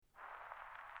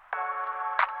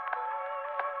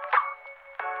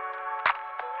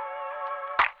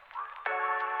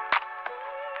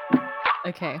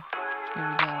Okay,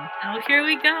 here we go. Oh, here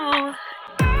we go.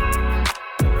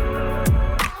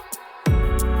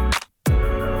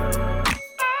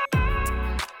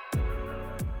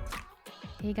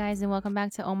 Hey guys, and welcome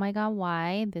back to Oh My God,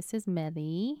 Why? This is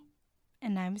Melly.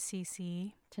 And I'm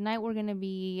Cece. Tonight we're going to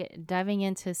be diving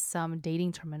into some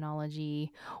dating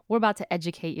terminology. We're about to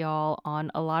educate y'all on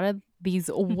a lot of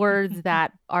these words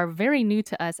that are very new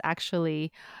to us,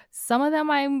 actually. Some of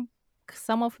them I'm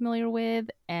somewhat familiar with,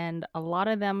 and a lot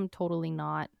of them totally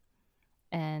not.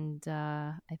 And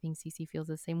I think Cece feels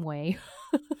the same way.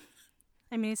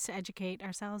 I mean, it's to educate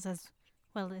ourselves as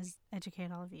well as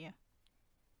educate all of you.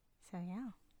 So, yeah.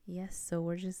 Yes, so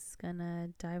we're just going to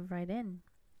dive right in.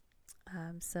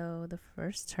 So the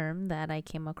first term that I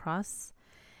came across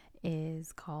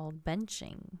is called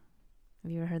benching.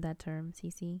 Have you ever heard that term,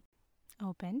 Cece?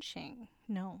 Oh, benching.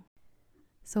 No.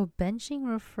 So benching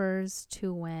refers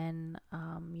to when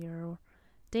you're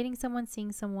dating someone,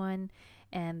 seeing someone,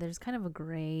 and there's kind of a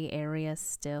gray area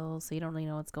still, so you don't really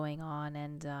know what's going on,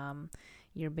 and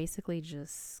you're basically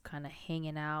just kind of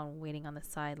hanging out, waiting on the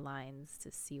sidelines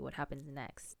to see what happens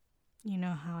next. You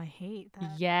know how I hate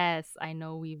that. Yes, I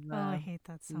know we've. Oh, I hate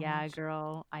that so yeah, much.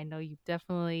 girl, I know you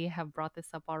definitely have brought this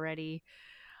up already.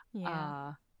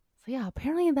 Yeah. So yeah,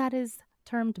 apparently that is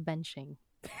termed benching.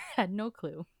 Had no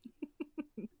clue.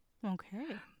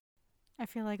 Okay. I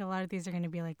feel like a lot of these are going to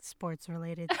be like sports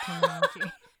related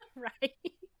terminology. Right.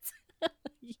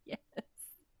 Yes.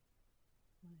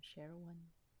 Want to share one?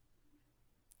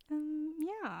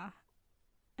 Yeah.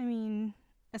 I mean,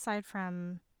 aside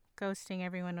from ghosting,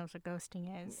 everyone knows what ghosting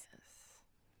is.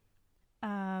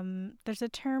 Yes. There's a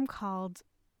term called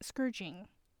scrooging.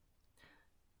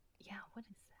 Yeah, what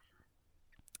is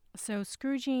that? So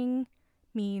scrooging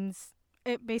means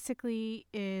it basically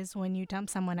is when you dump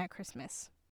someone at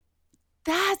Christmas.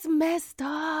 That's messed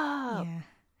up. Yeah.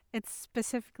 It's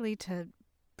specifically to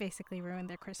basically ruin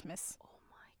their Christmas. Oh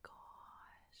my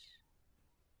gosh.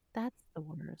 That's the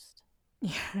worst.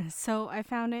 Yeah. So I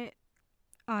found it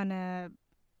on a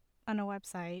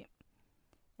website,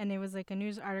 and it was like a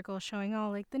news article showing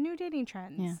all like the new dating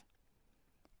trends. Yeah.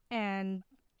 And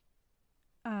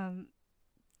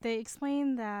they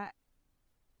explain that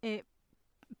it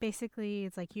basically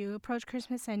it's like you approach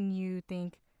Christmas and you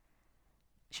think,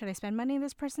 should I spend money on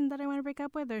this person that I want to break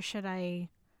up with, or should I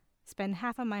spend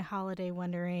half of my holiday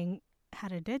wondering how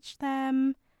to ditch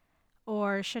them,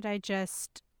 or should I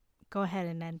just go ahead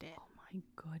and end it? Oh my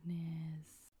goodness.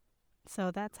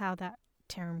 So that's how that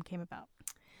term came about.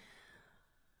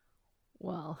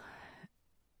 Well,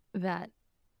 that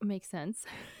makes sense.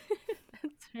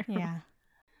 Yeah.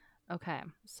 Okay,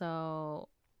 so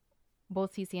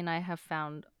both Cece and I have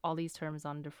found all these terms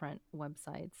on different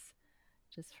websites,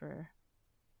 just for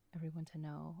everyone to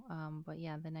know. But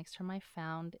yeah, the next term I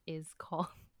found is called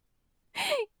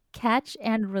catch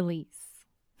and release.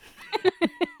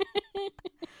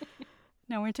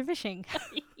 Now we're into fishing.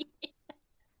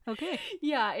 Okay.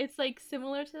 Yeah, it's like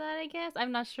similar to that, I guess.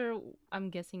 I'm not sure. I'm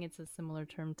guessing it's a similar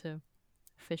term to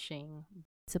fishing.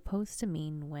 It's supposed to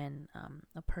mean when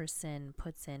a person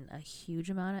puts in a huge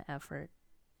amount of effort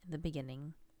in the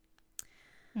beginning,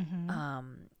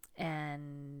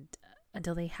 and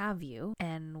until they have you,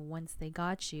 and once they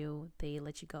got you, they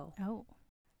let you go. Oh,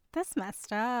 that's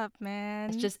messed up,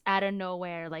 man. It's just out of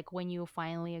nowhere, like when you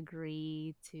finally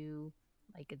agree to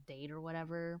like a date or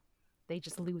whatever, they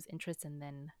just lose interest and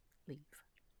then leave.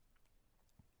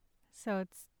 So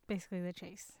it's basically the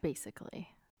chase. Basically.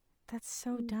 That's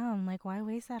so dumb. Like, why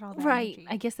waste that all that Right. energy?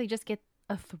 I guess they just get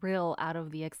a thrill out of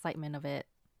the excitement of it,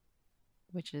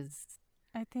 which is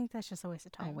I think that's just a waste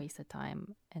of time. a waste of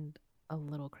time and a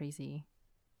little crazy.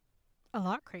 A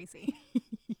lot crazy.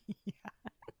 Yeah.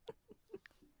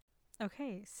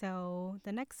 Okay, so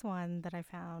the next one that I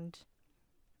found,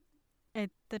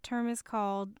 the term is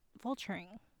called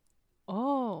vulturing.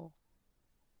 Oh.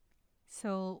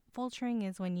 So vulturing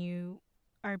is when you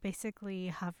are basically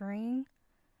hovering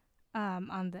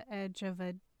on the edge of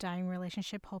a dying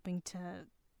relationship, hoping to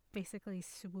basically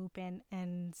swoop in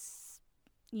and,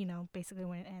 basically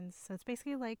when it ends. So it's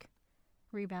basically like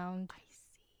rebound. I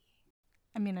see.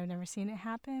 I mean, I've never seen it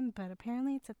happen, but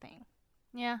apparently it's a thing.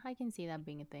 Yeah, I can see that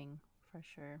being a thing for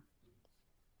sure.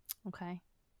 Okay.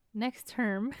 Next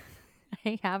term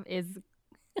I have is,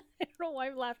 I don't know why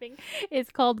I'm laughing.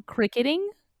 It's called cricketing.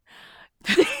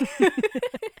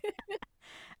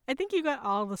 I think you got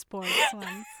all the sports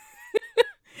ones.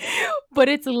 But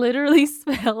it's literally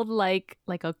spelled like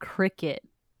a cricket.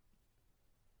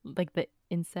 Like the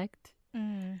insect.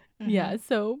 Mm-hmm. Yeah,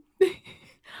 so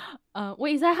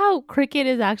wait, is that how cricket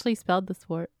is actually spelled, the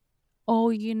sport? Oh,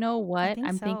 you know what?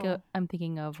 I think so. I'm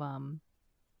thinking of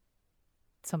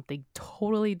something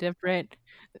totally different.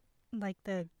 Like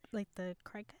the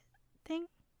cricket thing.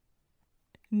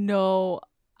 No,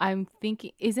 I'm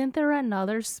thinking, isn't there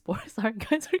another sport? Sorry,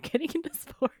 guys, we're getting into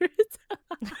sports.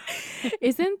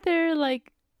 Isn't there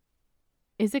like,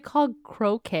 is it called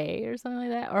croquet or something like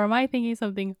that? Or am I thinking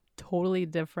something totally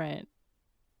different?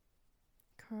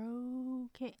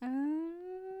 Croquet.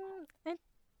 I think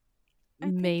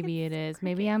Maybe it it's is.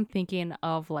 Maybe cricket. I'm thinking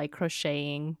of like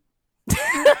crocheting.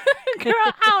 Girl,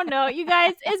 I don't know. You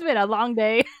guys, it's been a long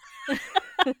day.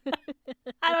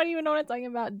 I don't even know what I'm talking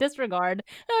about. Disregard.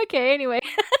 Okay, anyway.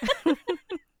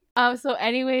 So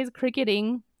anyways,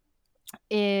 cricketing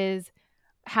is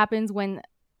happens when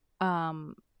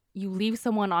um you leave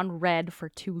someone on red for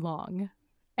too long.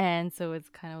 And so it's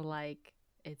like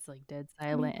dead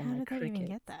I mean, silent and how the did they even crickets.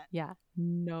 get that? Yeah.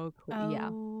 No clue. Yeah.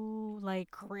 Oh, like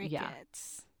Yeah.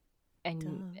 crickets. And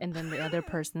Duh. and then the other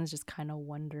person's just kind of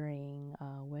wondering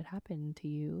what happened to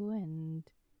you, and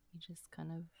you just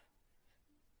kind of,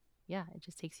 yeah, it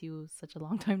just takes you such a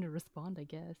long time to respond, I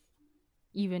guess.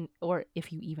 Even, or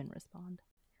if you even respond.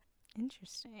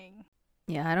 Interesting.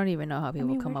 Yeah, I don't even know how I people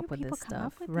mean, come where do up with this people come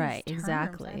up stuff. with these Right, terms? I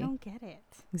exactly. don't get it.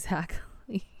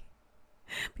 Exactly.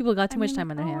 People got I too much mean, time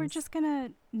like, on their oh, we're hands. just gonna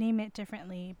name it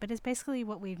differently, but it's basically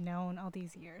what we've known all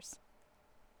these years.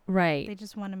 Right. They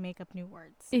just want to make up new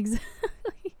words.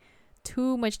 Exactly.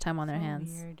 Too much time on their So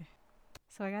hands. weird.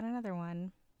 So I got another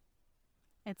one.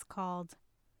 It's called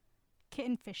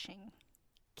kitten fishing.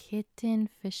 Kitten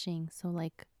fishing. So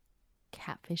like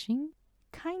catfishing?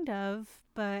 Kind of,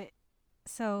 but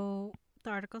so the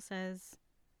article says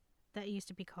that used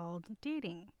to be called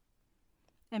dating.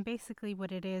 And basically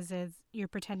what it is you're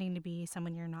pretending to be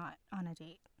someone you're not on a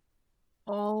date.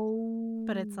 But Oh.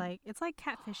 it's like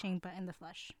catfishing but in the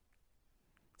flesh.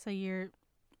 So you're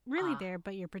really Ah, there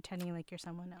but you're pretending like you're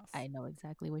someone else. I know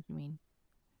exactly what you mean.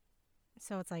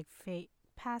 So it's like fake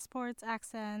passports,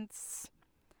 accents,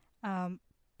 um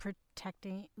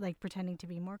pretending to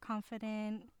be more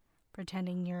confident,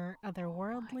 pretending you're Oh my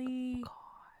otherworldly, god.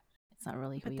 It's not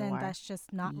really who but you then are. that's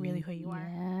just not really who you are.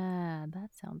 Yeah, that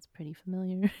sounds pretty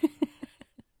familiar.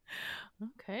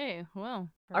 Okay, well.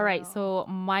 All For right, real. so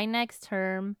my next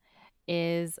term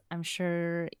is, I'm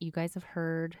sure you guys have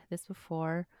heard this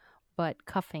before, but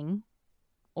cuffing,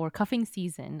 or cuffing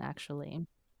season actually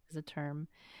is a term.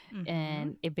 Mhm.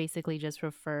 And it basically just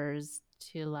refers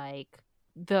to like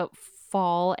the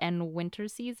fall and winter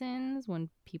seasons when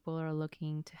people are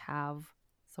looking to have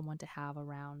someone to have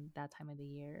around that time of the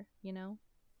year, you know?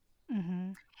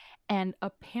 Mhm. And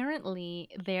apparently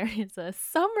there is a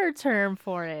summer term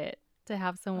for it, to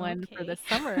have someone for the Okay.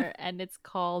 summer, and it's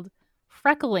called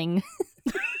freckling.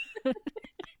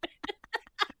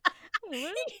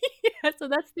 What? Yeah, so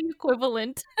that's the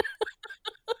equivalent.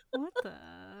 What the?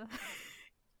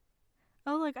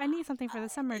 Oh, look, I need something for the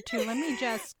summer too. Let me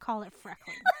just call it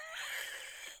freckling.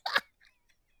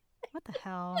 What the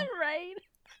hell? Right?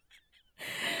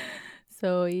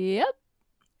 So, yep.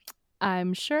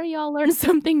 I'm sure y'all learned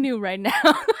something new right now.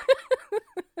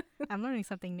 I'm learning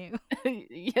something new.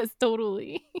 Yes,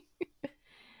 totally.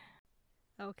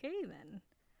 Okay,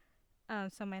 then.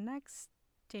 So my next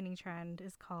dating trend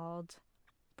is called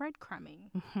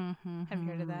breadcrumbing. Have you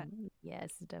heard of that?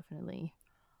 Yes, definitely.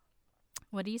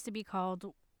 What it used to be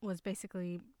called was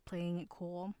basically playing it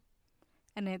cool,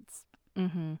 and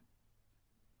Mm-hmm.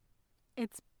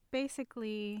 it's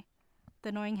basically the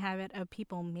annoying habit of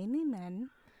people, mainly men,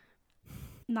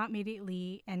 not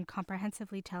immediately and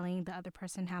comprehensively telling the other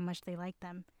person how much they like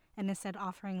them, and instead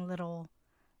offering little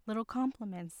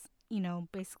compliments,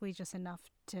 basically just enough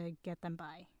to get them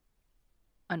by.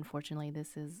 Unfortunately,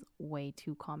 this is way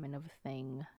too common of a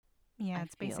thing, Yeah, I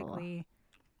it's feel. basically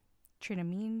treat 'em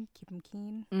mean, keep 'em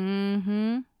keen,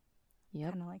 Mm-hmm.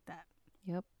 Yep. kind of like that.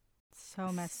 Yep.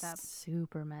 So messed up.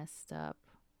 Super messed up.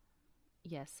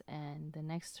 Yes, and the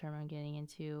next term I'm getting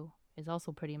into is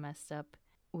also pretty messed up,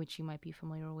 which you might be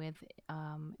familiar with.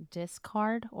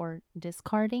 Discard or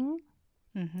discarding.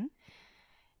 Mm-hmm.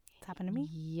 It's happened to me.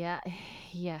 Yeah,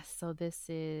 yes. So this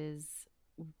is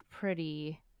a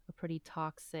pretty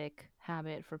toxic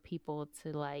habit for people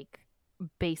to like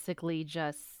basically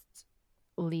just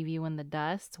leave you in the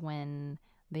dust when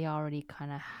they already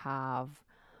kind of have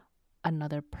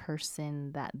another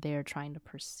person that they're trying to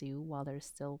pursue while they're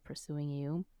still pursuing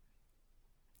you.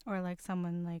 Or like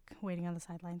someone like waiting on the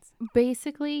sidelines.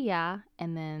 Basically, yeah.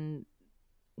 And then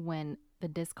when the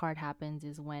discard happens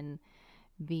is when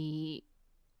the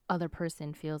other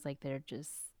person feels like they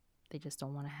just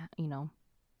don't want to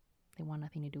they want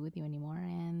nothing to do with you anymore,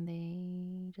 and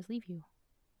they just leave you.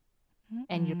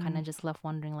 And you're kind Mm-mm. of just left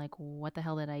wondering like, what the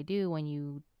hell did I do, when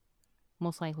you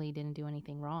most likely didn't do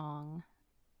anything wrong.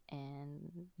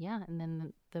 And yeah, and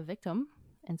then the victim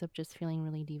ends up just feeling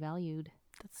really devalued.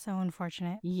 That's so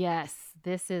unfortunate. Yes,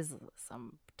 this is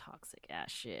some toxic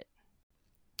ass shit.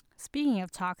 Speaking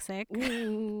of toxic,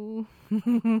 Ooh.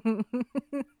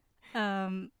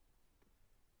 um,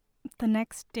 the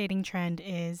next dating trend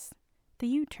is the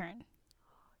U-turn.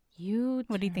 U-turn.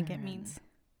 What do you think it means?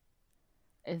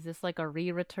 Is this like a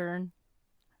re-return,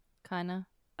 kind of?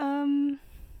 Um,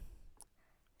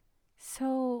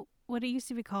 so what it used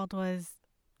to be called was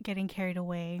getting carried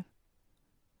away.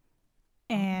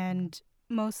 And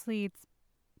mostly it's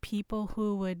people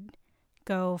who would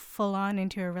go full on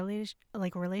into a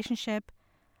relationship,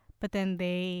 but then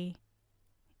they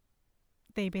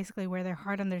basically wear their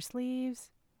heart on their sleeves,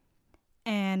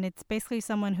 and it's basically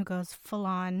someone who goes full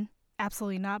on,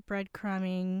 absolutely not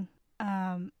breadcrumbing,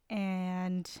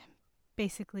 and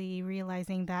basically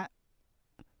realizing that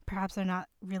perhaps they're not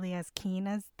really as keen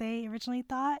as they originally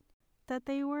thought that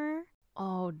they were.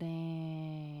 Oh,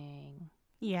 dang.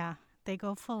 Yeah, they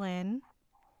go full in,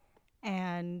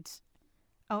 and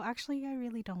oh, actually, I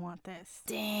really don't want this.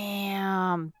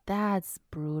 Damn, that's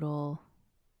brutal.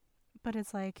 But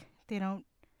it's like they don't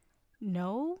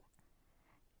know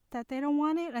that they don't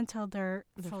want it until they're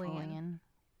fully in.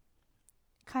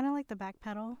 Kind of like the back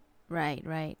pedal. Right,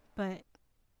 right. But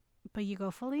you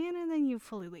go fully in and then you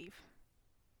fully leave.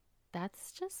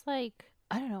 That's just like,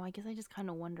 I don't know. I guess I just kind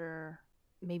of wonder,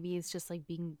 maybe it's just like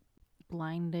being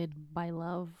blinded by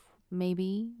love.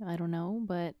 Maybe. I don't know.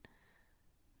 But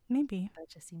Maybe. that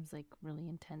just seems like really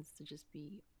intense to just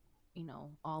be,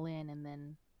 all in and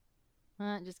then,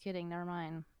 just kidding. Never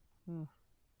mind.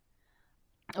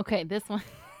 Okay, this one.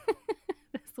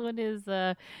 This one is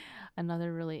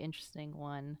another really interesting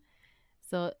one.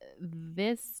 So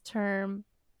this term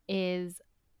is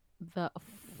the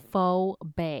faux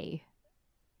bay.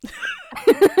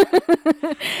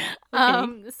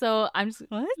 So I'm just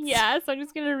What? yeah, so I'm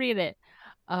just gonna read it.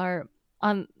 Or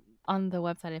on the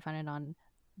website I found it on,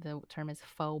 the term is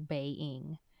faux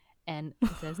baying. And it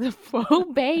says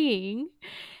faux baying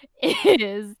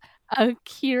is a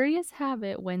curious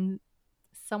habit when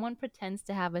someone pretends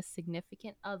to have a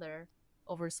significant other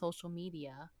over social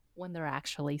media when they're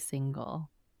actually single.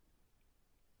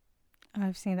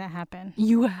 I've seen that happen.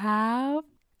 You have?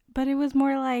 But it was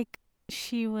more like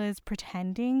she was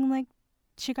pretending like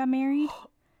she got married.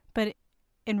 But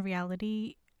in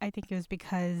reality, I think it was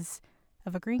because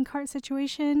of a green card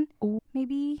situation, Oh,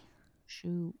 maybe.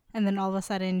 shoot. And then all of a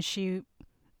sudden she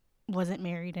wasn't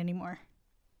married anymore.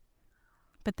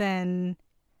 But then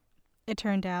it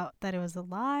turned out that it was a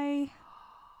lie.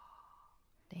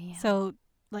 Damn. So,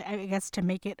 like, I guess to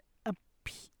make it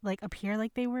appear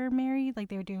like they were married, like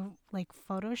they would do like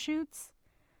photo shoots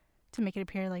to make it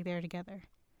appear like they were together,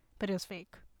 but it was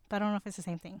fake. But I don't know if it's the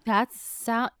same thing.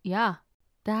 Yeah.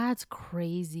 That's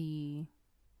crazy.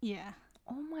 Yeah.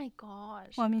 Oh my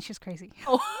gosh. Well, I mean, she's crazy.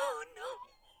 Oh no.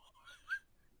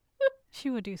 She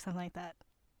would do something like that.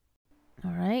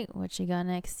 All right, what you got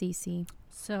next, Cece?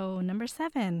 So number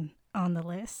 7 on the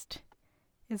list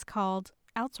is called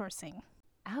outsourcing.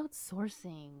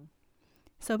 Outsourcing.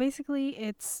 So basically,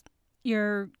 it's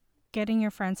you're getting your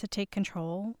friends to take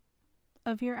control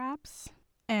of your apps,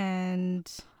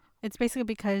 and it's basically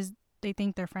because they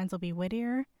think their friends will be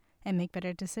wittier and make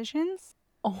better decisions.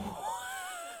 Oh.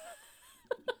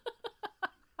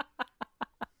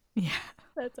 Yeah.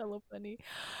 That's hella funny.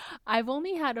 I've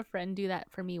only had a friend do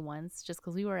that for me once, just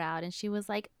because we were out and she was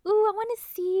like, "Ooh, I want to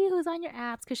see who's on your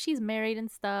apps," because she's married and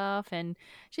stuff. And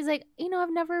she's like,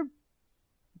 I've never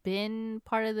been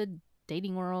part of the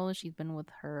dating world. She's been with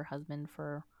her husband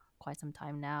for quite some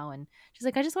time now. And she's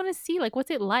like, "I just want to see, like,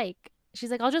 what's it like?"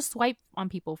 She's like, "I'll just swipe on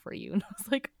people for you." And I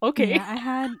was like, okay. Yeah, I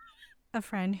had a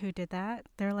friend who did that.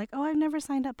 They're like, "Oh, I've never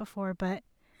signed up before, but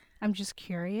I'm just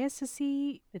curious to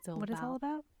see It's it's all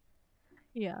about."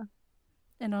 Yeah.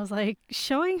 And I was like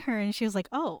showing her, and she was like,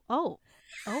 "Oh,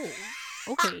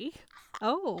 okay.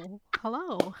 Oh,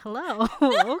 hello,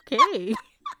 okay."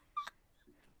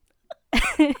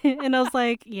 And I was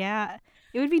like, "Yeah,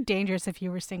 it would be dangerous if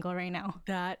you were single right now."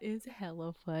 That is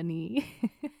hella funny.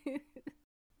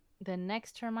 The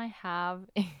next term I have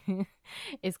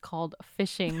is called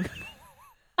fishing.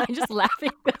 I'm just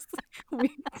laughing because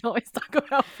we always talk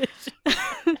about fishing.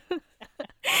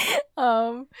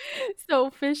 So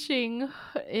fishing,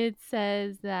 it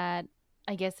says that,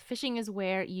 I guess fishing is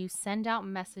where you send out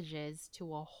messages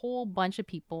to a whole bunch of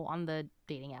people on the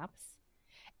dating apps,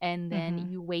 and then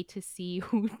you wait to see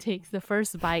who takes the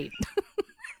first bite.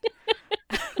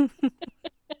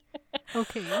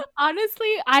 Okay.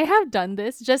 Honestly, I have done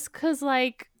this just because,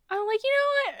 like, I'm like,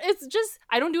 what? It's just,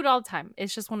 I don't do it all the time.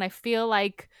 It's just when I feel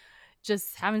like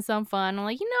just having some fun, I'm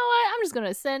like, what? I'm just going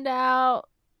to send out,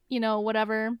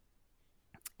 whatever.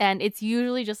 And it's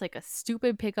usually just like a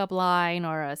stupid pickup line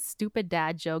or a stupid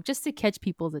dad joke just to catch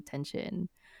people's attention.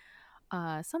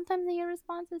 Sometimes I get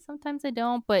responses, sometimes I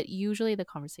don't, but usually the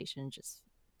conversation just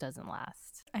doesn't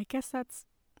last. I guess that's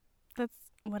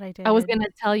what I I was did. gonna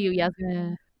tell you, yeah, I was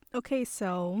gonna Okay,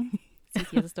 so see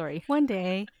if you have a story. one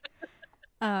day,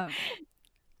 um,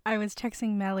 I was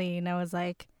texting Melly and I was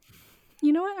like,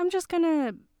 you know what? I'm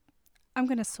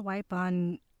gonna swipe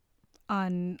on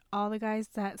all the guys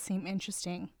that seem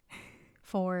interesting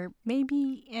for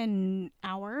maybe an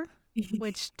hour,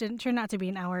 which didn't turn out to be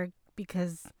an hour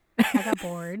because I got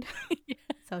bored.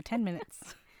 So 10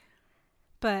 minutes.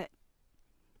 But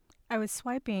I was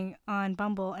swiping on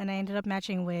Bumble and I ended up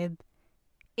matching with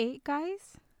 8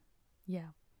 guys. Yeah.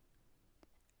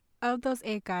 Of those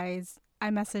 8 guys, I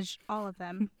messaged all of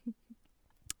them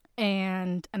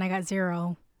and I got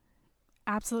zero,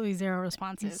 absolutely zero It's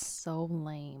responses. so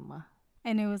lame.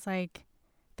 And it was like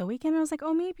the weekend I was like,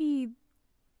 "Oh, maybe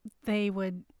they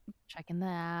would." Checking the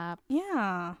app.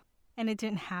 Yeah. And it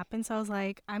didn't happen, so I was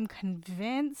like, I'm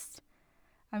convinced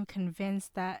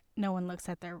that no one looks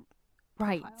at their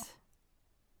profile.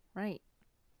 Right.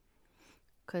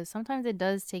 Because sometimes it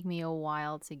does take me a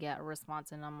while to get a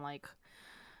response, and I'm like,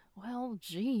 well,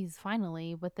 geez,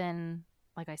 finally. But then,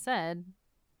 like I said,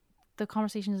 the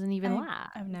conversation doesn't even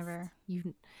last. I've never.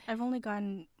 I've only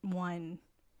gotten one,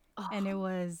 and it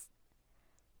was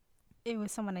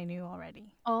someone I knew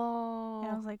already. And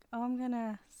I was like, "Oh, I'm going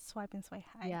to swipe and swipe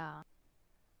high." Yeah.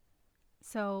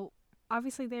 So,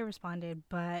 obviously they responded,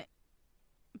 but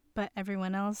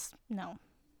everyone else, no.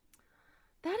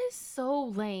 That is so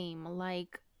lame.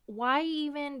 Like, why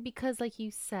even? Because, like you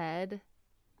said,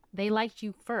 they liked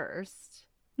you first,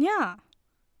 Yeah.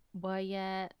 but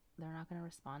yet they're not going to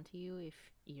respond to you if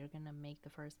you're going to make the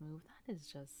first move. That is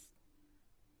just.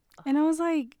 And I was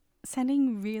like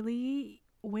sending really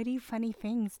witty, funny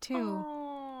things too.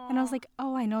 And I was like,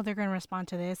 "Oh, I know they're going to respond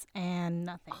to this," and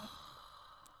nothing.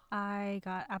 I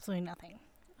got absolutely nothing.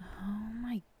 Oh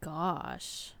my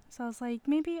gosh. So I was like,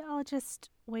 maybe I'll just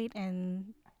wait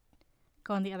and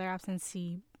go on the other apps and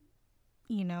see,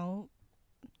 you know,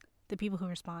 the people who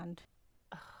respond.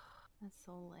 That's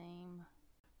so lame.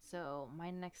 So,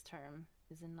 my next term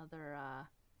is another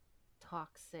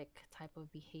toxic type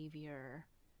of behavior,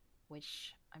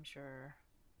 which I'm sure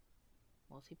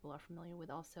most people are familiar with.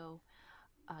 Also,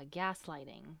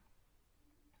 gaslighting.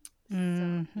 So,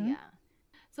 Mm-hmm. yeah.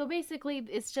 So basically,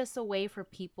 it's just a way for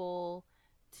people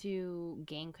to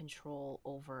gain control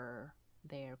over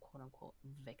their quote unquote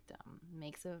victim.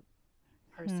 Makes a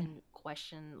person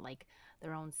question like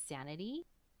their own sanity.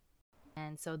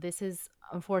 And so this is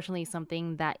unfortunately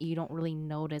something that you don't really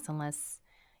notice unless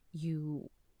you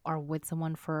are with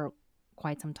someone for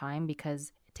quite some time,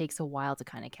 because it takes a while to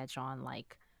kind of catch on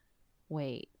like,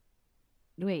 wait,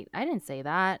 I didn't say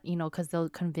that, because they'll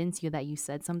convince you that you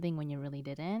said something when you really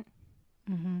didn't.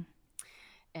 Mm-hmm.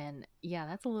 And yeah,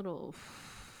 that's a little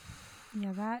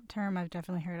Yeah, that term I've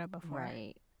definitely heard of before.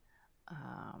 right.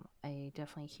 I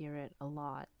definitely hear it a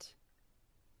lot.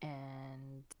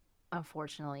 And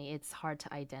unfortunately, it's hard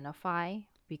to identify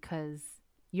because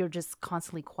you're just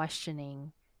constantly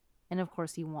questioning. And of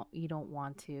course, you don't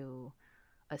want to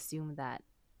assume that,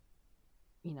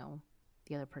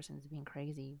 the other person is being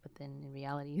crazy, but then in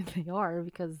reality they are,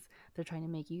 because they're trying to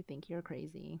make you think you're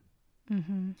crazy.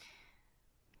 Mm-hmm.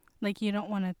 Like, you don't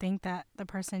want to think that the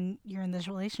person you're in this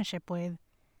relationship with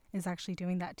is actually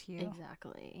doing that to you.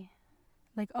 Exactly.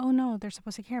 Like, oh no, they're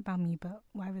supposed to care about me, but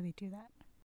why would they do that?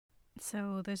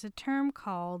 So there's a term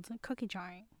called cookie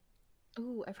jarring.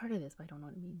 Ooh, I've heard of this, but I don't know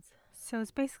what it means. So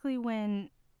it's basically when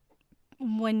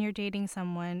you're dating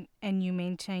someone and you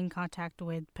maintain contact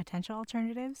with potential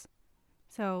alternatives.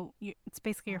 So it's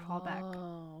basically your fallback.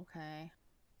 Oh, okay.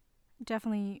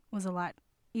 Definitely was a lot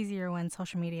easier when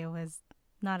social media was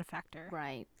not a factor.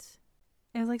 Right.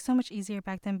 It was like so much easier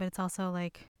back then, but it's also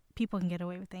like people can get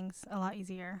away with things a lot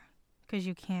easier because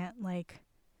you can't like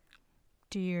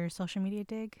do your social media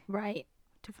dig Right.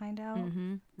 to find out.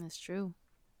 Mm-hmm. That's true.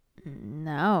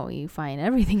 No, you find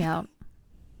everything out.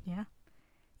 Yeah.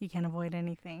 You can't avoid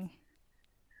anything.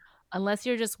 Unless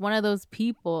you're just one of those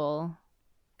people.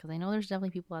 Because I know there's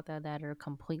definitely people out there that are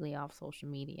completely off social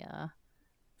media.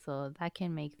 So that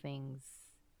can make things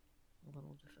a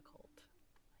little difficult,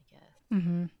 I guess.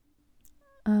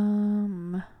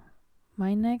 Mm-hmm.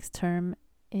 My next term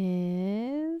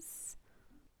is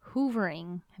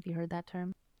hoovering. Have you heard that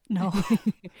term? No.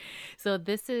 So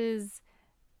this is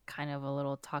kind of a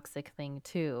little toxic thing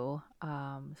too.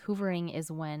 Hoovering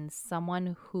is when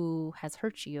someone who has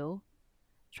hurt you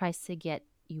tries to get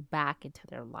you back into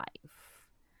their life.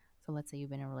 So let's say you've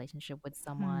been in a relationship with Hmm.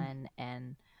 someone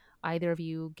and either of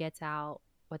you gets out,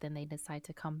 but then they decide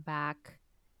to come back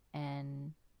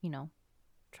and, you know,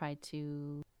 try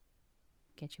to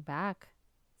get you back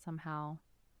somehow.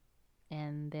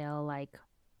 And they'll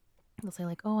say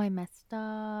like, "Oh, I messed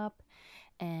up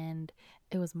and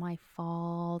it was my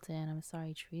fault and I'm sorry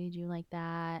I treated you like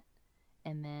that."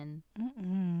 And then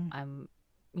Mm-mm. I'm,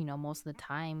 most of the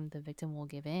time the victim will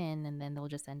give in and then they'll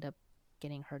just end up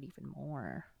getting hurt even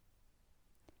more.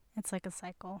 It's like a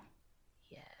cycle.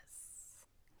 Yes.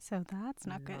 So that's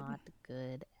not good. Not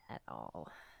good at all.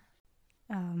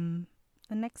 Um,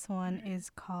 the next one is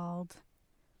called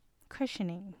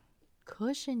cushioning.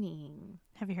 Cushioning.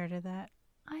 Have you heard of that?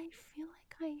 I feel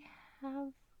like I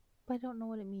have, but I don't know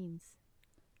what it means.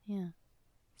 Yeah.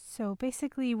 So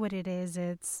basically, what it is,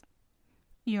 it's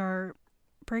you're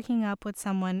breaking up with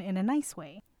someone in a nice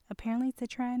way. Apparently, it's a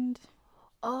trend.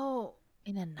 Oh,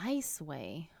 in a nice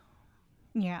way.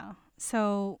 Yeah.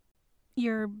 So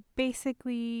you're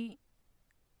basically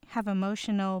have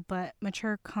emotional but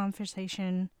mature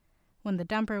conversation when the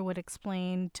dumper would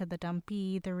explain to the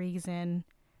dumpee the reason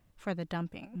for the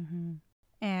dumping,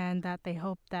 Mm-hmm. and that they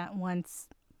hope that once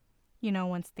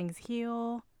things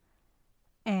heal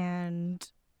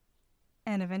and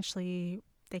eventually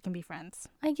they can be friends.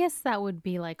 I guess that would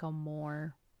be like a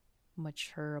more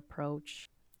mature approach.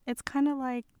 It's kind of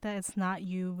like that it's not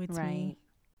you, it's Right. me.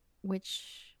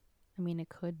 Which, I mean, it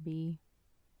could be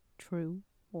true,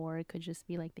 or it could just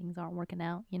be like things aren't working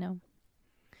out.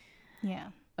 Yeah.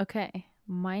 Okay.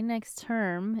 My next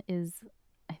term is,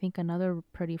 I think, another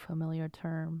pretty familiar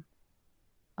term,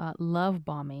 love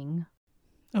bombing.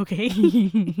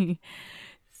 Okay.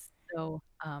 So,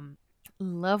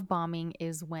 love bombing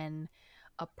is when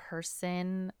a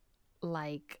person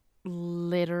like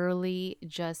literally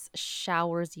just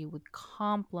showers you with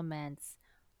compliments,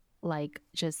 like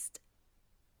just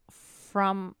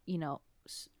from,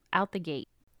 out the gate,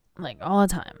 like all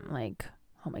the time. Like,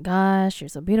 oh my gosh, you're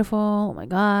so beautiful. Oh my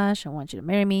gosh, I want you to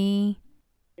marry me.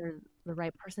 You're the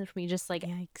right person for me. Just like,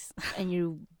 Yikes. and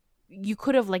you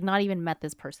could have like not even met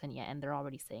this person yet, and they're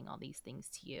already saying all these things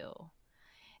to you.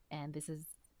 And this is,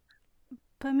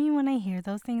 But me, when I hear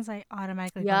those things, I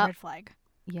automatically go yep, red flag.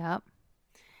 yep.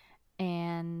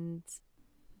 And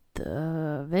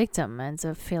the victim ends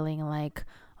up feeling like,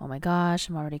 oh my gosh,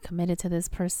 I'm already committed to this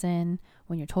person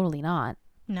when you're totally not.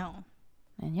 No.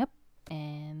 And yep.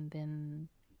 And then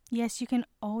Yes, you can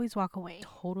always walk away.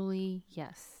 totally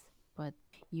yes. But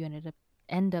you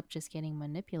end up just getting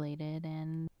manipulated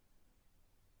and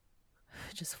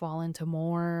just fall into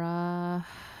more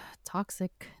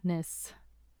toxicness.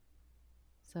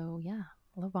 So yeah,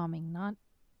 love bombing, not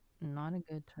a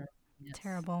good term. Yes.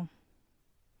 Terrible.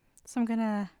 So I'm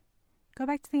gonna go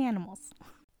back to the animals.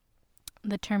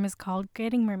 The term is called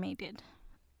getting mermaided.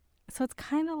 So it's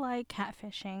kind of like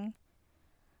catfishing,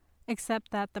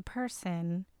 except that the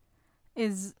person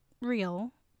is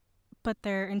real, but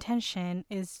their intention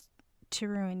is to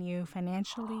ruin you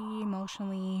financially,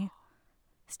 emotionally,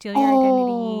 steal your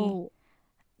identity, Oh,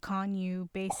 con you oh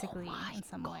basically my in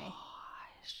some way.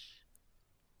 gosh.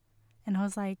 And I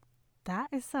was like, that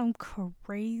is some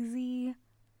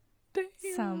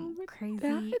Damn, crazy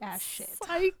ass that's shit.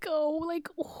 psycho. Like,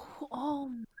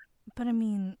 oh, But I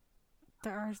mean,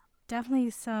 there are definitely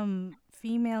some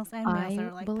females and males that I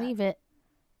are like that. believe it.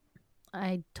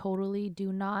 I totally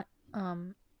do not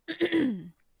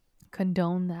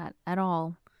condone that at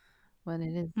all, but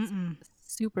it is Mm-mm.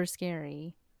 super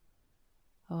scary.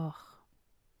 Oh,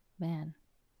 man.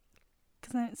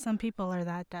 Because some people are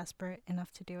that desperate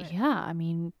enough to do it. Yeah, I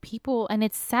mean, people, and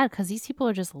it's sad because these people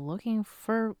are just looking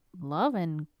for love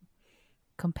and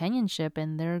companionship,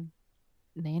 and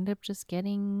they end up just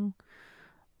getting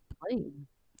played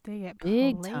They get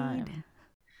big played. time.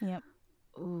 Yep.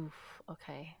 Oof.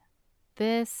 Okay.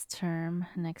 Next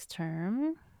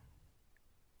term,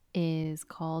 is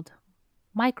called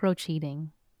micro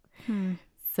cheating. Hmm.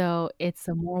 So it's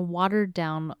a more watered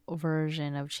down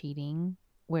version of cheating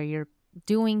where you're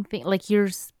doing things like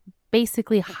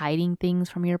basically hiding things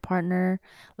from your partner.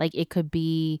 Like it could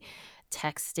be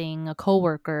texting a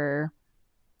coworker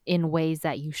in ways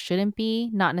that you shouldn't be,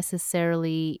 not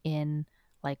necessarily in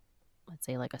like, let's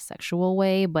say like a sexual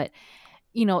way, but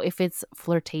if it's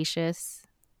flirtatious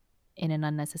in an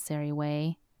unnecessary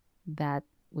way, that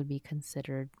would be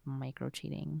considered micro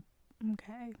cheating.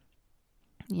 Okay.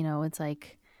 It's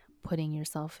like putting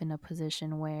yourself in a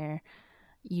position where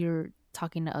you're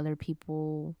talking to other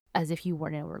people as if you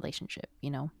weren't in a relationship, you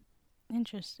know?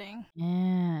 Interesting.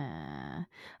 Yeah.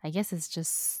 I guess it's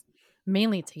just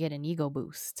mainly to get an ego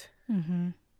boost. Mm-hmm.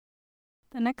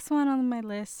 The next one on my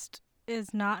list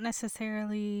is not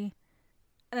necessarily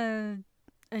a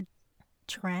a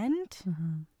trend,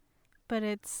 Mhm. but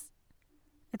it's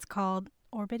called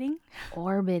orbiting.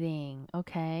 Orbiting.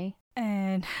 Okay.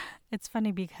 And it's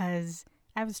funny because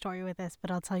I have a story with this,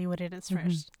 but I'll tell you what it is Mhm.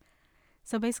 first.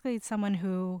 So basically, it's someone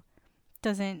who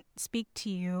doesn't speak to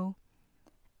you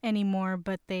anymore,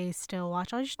 but they still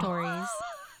watch all your stories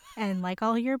and like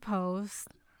all your posts.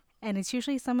 And it's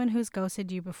usually someone who's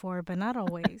ghosted you before, but not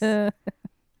always.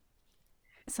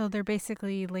 So they're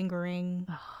basically lingering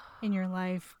in your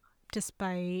life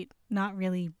despite not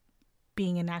really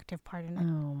being an active part in it.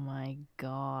 Oh my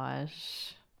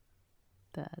gosh.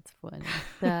 That's funny.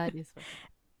 That is funny.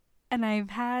 And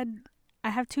I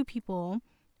have two people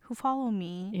who follow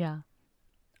me Yeah.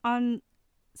 on Yeah.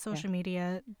 social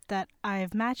media that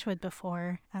I've matched with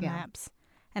before on Yeah. apps.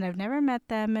 And I've never met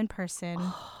them in person,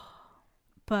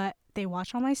 but they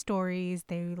watch all my stories,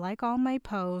 they like all my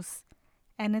posts,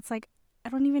 and it's like I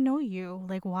don't even know you.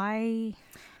 Like why did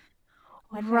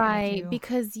I add Right, you?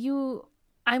 because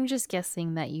I'm just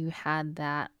guessing that you had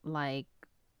that like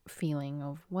feeling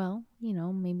of, well,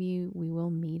 maybe we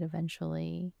will meet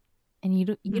eventually. And you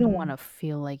don't want Mhm. to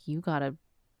feel like you got to,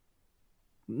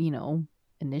 you know,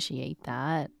 initiate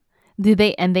that. Do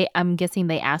they and they I'm guessing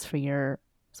they asked for your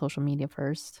social media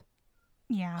first.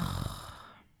 Yeah.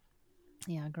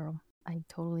 Yeah, girl. I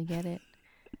totally get it.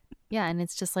 Yeah, and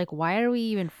it's just like, why are we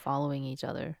even following each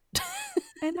other?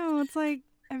 I know, it's like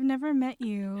I've never met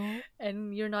you.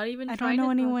 And you're not even I don't trying know to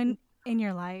talk to anyone me. in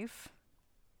your life.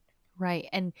 Right.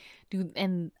 And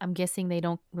I'm guessing they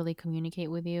don't really communicate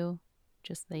with you.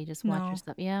 They just watch your No,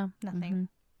 stuff. Yeah. nothing. Mhm.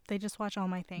 They just watch all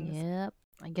my things. Yep.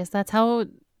 I guess that's how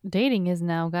dating is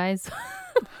now, guys.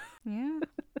 Yeah.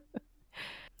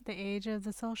 The age of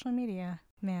the social media.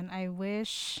 Man, I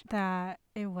wish that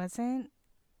it wasn't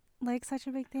like such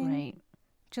a big thing Right.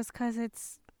 just cuz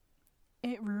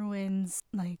it ruins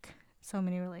like so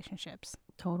many relationships.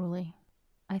 Totally.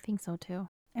 I think so too.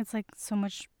 It's like so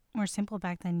much more simple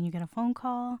back then. You get a phone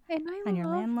call And I on your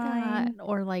love that. landline.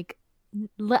 Or like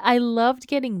I loved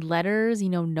getting letters,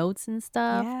 notes and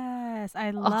stuff. Yes,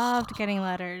 I loved Oh, getting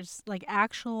letters, like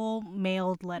actual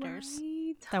mailed letters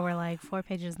right. that were like 4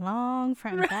 pages long,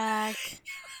 front and Right. back.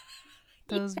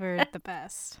 Those were Yes. the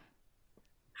best.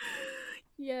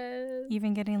 Yes.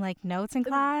 Even getting like notes in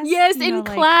class, Yes, in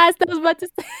class. I was about to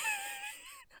say.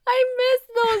 I miss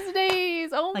those days.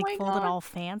 Oh like my folded god. all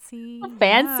fancy. Yeah.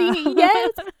 Fancy.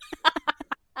 Yes.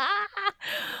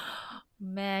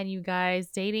 Man, you guys,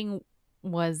 dating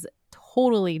was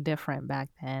totally different back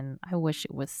then. I wish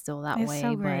it was still that It's way,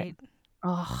 so but great.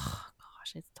 oh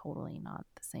gosh, it's totally not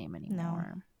the same No.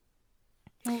 anymore.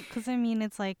 Well, because I mean,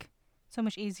 it's like so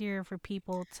much easier for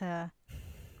people to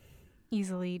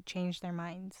easily change their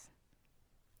minds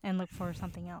and look for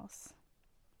something else.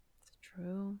 It's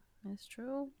true. It's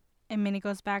true. I mean, it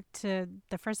goes back to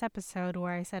the first episode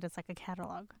where I said it's like a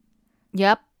catalog.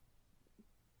 Yep.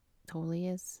 Totally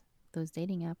is. Those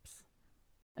dating apps.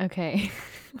 Okay.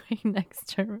 My next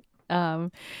term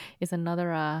is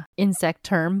another insect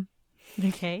term.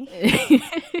 Okay. Okay.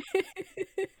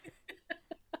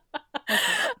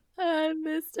 Okay.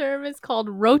 This term is called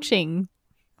roaching.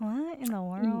 What in the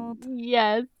world?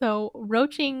 Yeah, so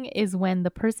roaching is when the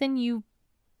person you've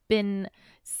been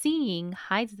seeing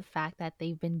hides the fact that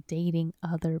they've been dating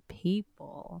other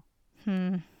people.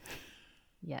 Hmm.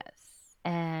 Yes.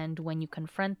 And when you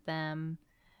confront them,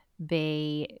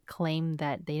 they claim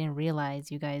that they didn't realize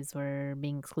you guys were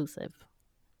being exclusive.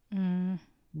 Mm.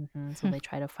 So they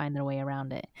try to find their way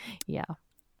around it. Yeah.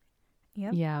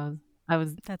 Yep. Yeah. I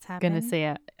was That's gonna happened say, to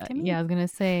yeah, me. I was gonna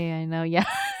say, I know. Yeah.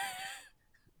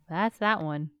 That's that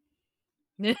one.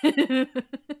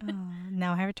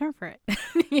 Now I have a term for it.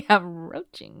 Yeah,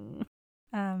 roaching.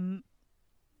 um.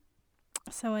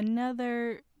 So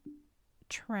another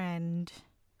trend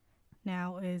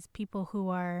now is people who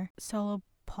are solo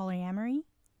polyamory.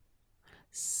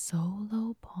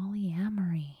 Solo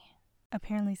polyamory.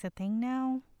 Apparently, it's a thing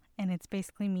now, and it's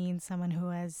basically means someone who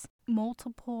has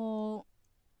multiple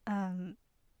um,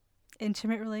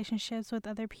 intimate relationships with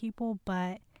other people,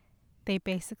 but they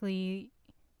basically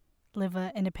live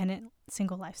a independent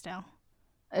single lifestyle.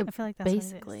 Uh, I feel like that's what it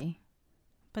is. Basically.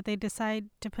 But they decide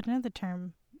to put another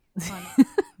term on it.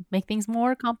 Make things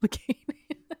more complicated.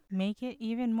 Make it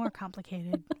even more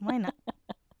complicated. Why not?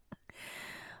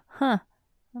 Huh.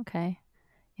 Okay.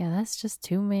 Yeah, that's just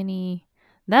too many.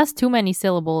 That's too many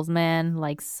syllables, man.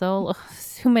 Like, so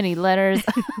too many letters.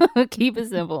 Keep it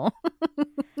simple.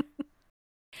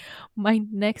 My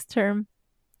next term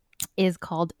is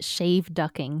called shave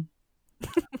ducking.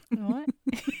 What?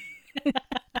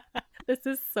 This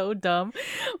is so dumb,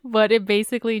 but it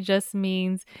basically just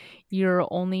means you're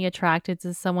only attracted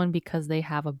to someone because they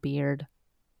have a beard.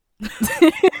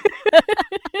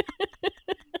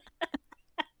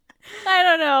 I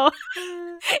don't know.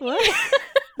 What?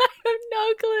 I have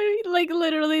no clue. Like,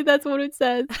 literally, that's what it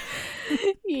says.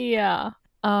 Yeah.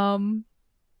 Um,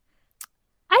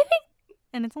 I think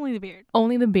And it's only the beard.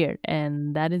 only the beard,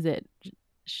 and that is it.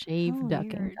 Shave How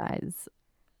ducking, weird. guys.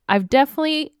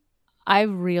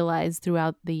 I've realized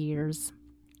throughout the years,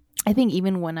 I think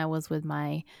even when I was with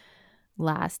my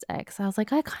last ex, I was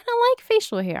like, I kind of like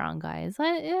facial hair on guys.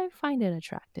 I find it Oh,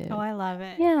 attractive. I love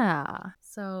it. Yeah.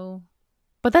 So,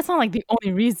 but that's not like the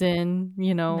only reason,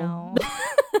 you know.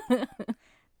 No,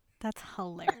 that's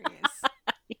hilarious.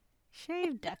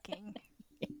 Shave ducking.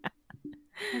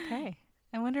 Okay.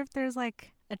 I wonder if there's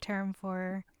like a term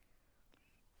for.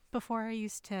 Before I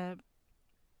used to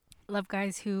love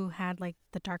guys who had like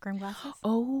the dark rim glasses. Maybe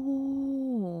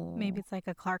Oh, it's like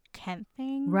a Clark Kent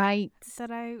thing right.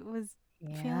 that I was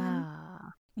feeling. Yeah.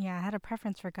 Yeah, I had a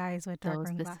preference for guys with dark Those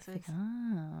rim specific. glasses.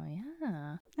 Oh,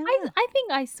 yeah. I I don't know. I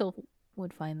think I still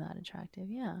would find that attractive.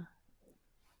 Yeah.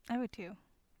 I would too.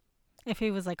 If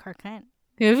he was like Clark Kent.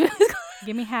 If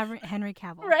Give me Henry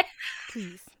Cavill. right.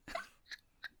 Please.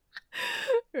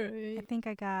 I Right. think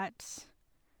I got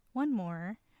one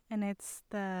more, and it's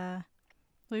the.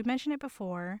 We mentioned it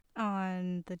before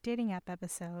on the dating app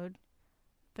episode,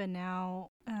 but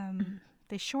now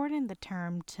they shortened the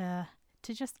term to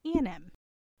just E&M.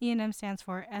 E&M stands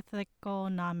for ethical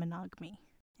non-monogamy,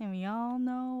 and we all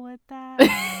know what that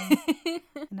means.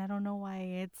 And I don't know why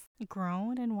it's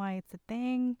grown and why it's a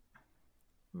thing.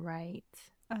 Right.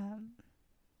 Um,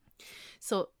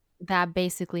 So that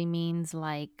basically means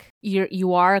like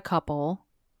you are a couple,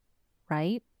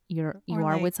 right? You or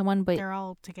are like with someone, but they're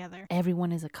all together,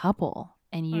 everyone is a couple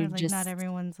and or you're like not just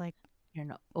everyone's like you're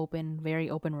in an open, very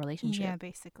open yeah, relationship.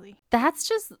 basically. That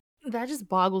just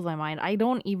boggles my mind. I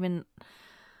don't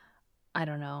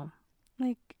know.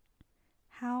 Like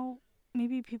how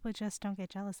maybe people just don't get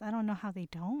jealous. I don't know how they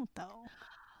don't though.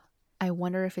 I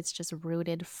wonder if it's just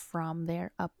rooted from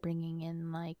their upbringing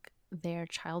in like their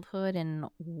childhood and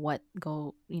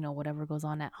whatever goes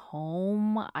on at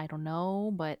home. I don't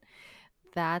know, but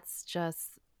that's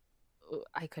just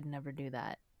I could never do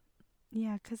that.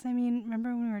 Yeah, because I mean, remember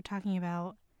when we were talking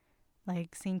about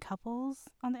like seeing couples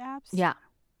on the apps? Yeah,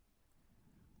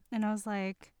 And I was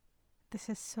like, this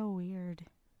is so weird.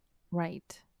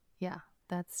 right. Yeah,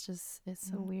 it's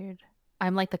so Mm. weird.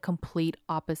 I'm like the complete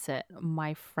opposite.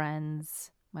 My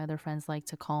other friends like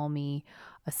to call me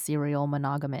a serial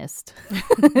monogamist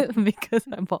because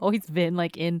I've always been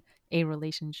like in a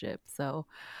relationship. So,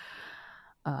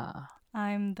 uh,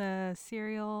 I'm the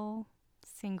serial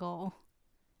single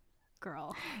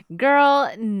girl.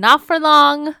 girl, not for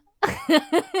long.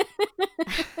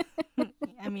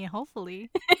 I mean, hopefully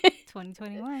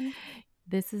 2021.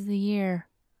 This is the year.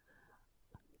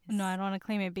 No, I don't want to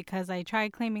claim it because I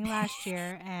tried claiming last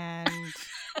year and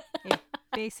it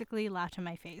basically laughed in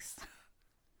my face.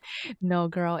 No,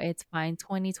 girl, it's fine.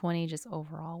 2020 just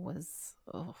overall was,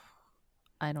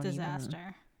 I don't even,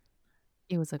 Disaster.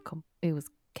 it was I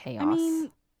chaos.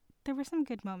 mean, there were some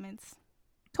good moments.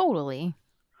 Totally.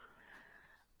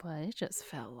 But it just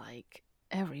felt like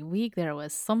every week there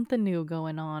was something new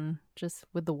going on just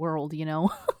with the world, you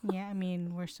know? Yeah, I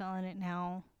mean, we're still in it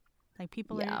now. Like,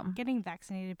 people are Yeah. getting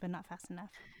vaccinated, but not fast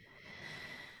enough.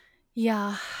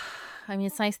 Yeah. I mean,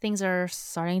 it's nice things are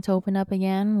starting to open up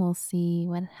again. We'll see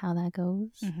how that goes.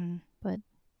 Mm-hmm. But,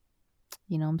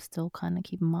 I'm still kind of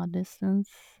keeping my distance.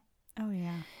 Oh,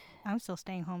 yeah. I'm still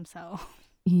staying home, so.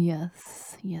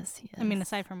 Yes. Yes, I mean, yes.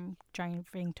 aside from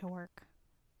driving to work.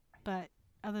 But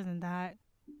other than that,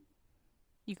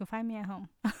 you can find me at home.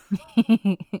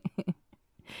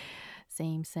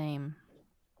 Same, same.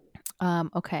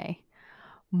 Okay.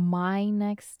 My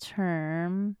next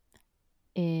term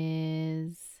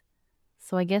is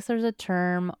so I guess there's a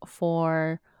term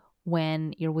for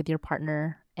when you're with your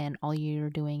partner and all you're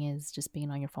doing is just being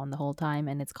on your phone the whole time,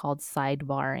 and it's called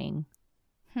sidebarring.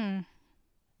 Hmm.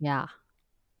 Yeah.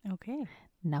 Okay.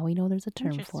 Now we know there's a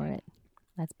term for Interesting. it.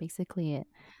 That's basically it.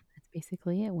 That's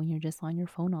basically it when you're just on your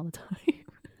phone all the time.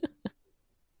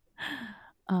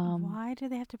 um Why do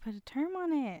they have to put a term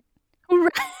on it?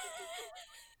 right.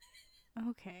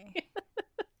 Okay.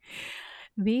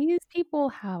 These people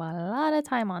have a lot of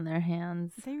time on their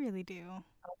hands, They really do.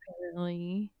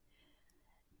 apparently.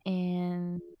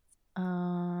 And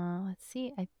let's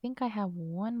see. I think I have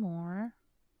one more.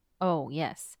 Oh,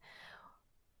 yes.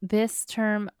 This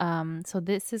term, so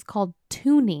this is called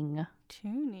tuning,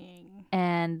 Tuning.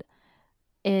 and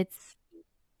it's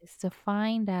it's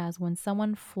defined as when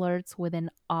someone flirts with an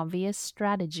obvious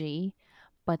strategy,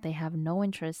 but they have no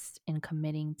interest in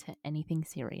committing to anything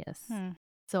serious. Hmm.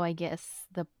 So I guess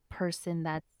the person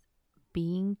that's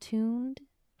being tuned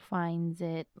finds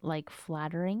it like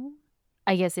flattering.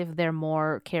 I guess if they're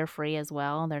more carefree as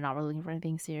well, they're not really looking for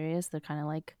anything serious, they're kind of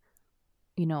like,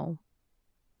 you know,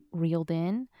 reeled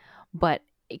in. But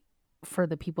for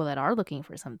the people that are looking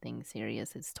for something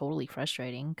serious, it's totally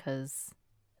frustrating because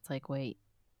it's like, wait,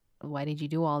 why did you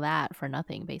do all that for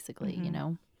nothing, basically, you Mm-hmm.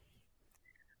 know?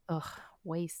 Ugh,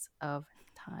 waste of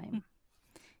time.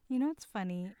 You know what's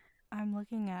funny? I'm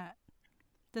looking at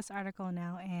this article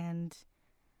now, and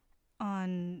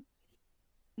on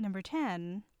number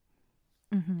 10,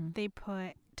 Mm-hmm. they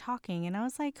put talking, and I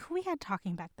was like, we had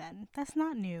talking back then. That's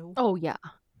not new. Oh, yeah.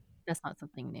 That's not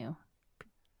something new.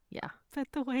 Yeah. But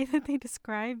the way that they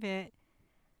describe it,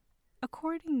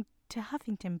 according to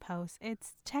Huffington Post,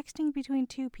 it's texting between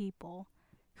two people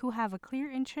who have a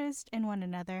clear interest in one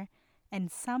another in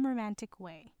some romantic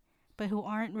way, but who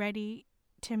aren't ready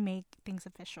to make things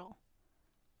official.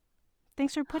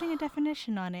 Thanks for putting a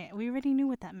definition on it. We already knew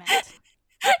what that meant.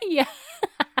 Yeah.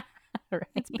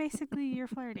 It's Right. basically you're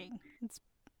flirting. It's,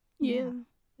 Yes,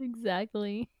 yeah.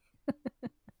 exactly.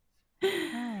 Ay,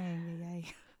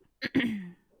 ay,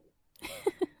 ay.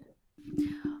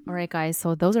 All right, guys.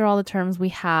 So those are all the terms we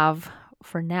have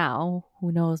for now.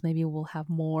 Who knows? Maybe we'll have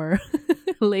more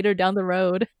later down the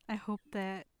road. I hope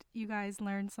that you guys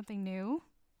learned something new.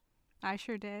 I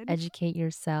sure did. Educate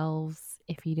yourselves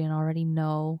if you didn't already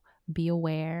know. Be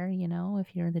aware,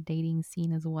 if you're in the dating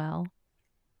scene as well.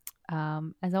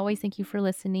 As always, thank you for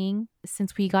listening.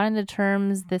 Since we got into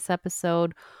terms this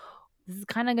episode, this is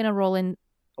kind of going to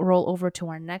roll over to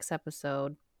our next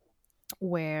episode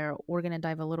where we're going to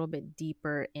dive a little bit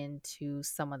deeper into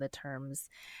some of the terms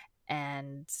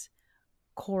and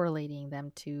correlating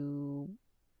them to,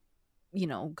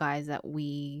 guys that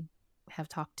we have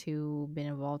talked to, been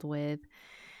involved with,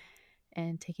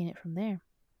 and taking it from there.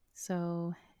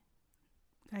 So,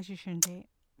 Guys, you shouldn't date,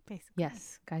 basically.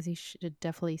 yes, guys, you should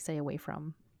definitely stay away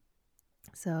from.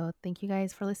 So, thank you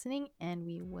guys for listening, and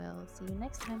we will see you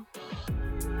next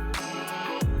time.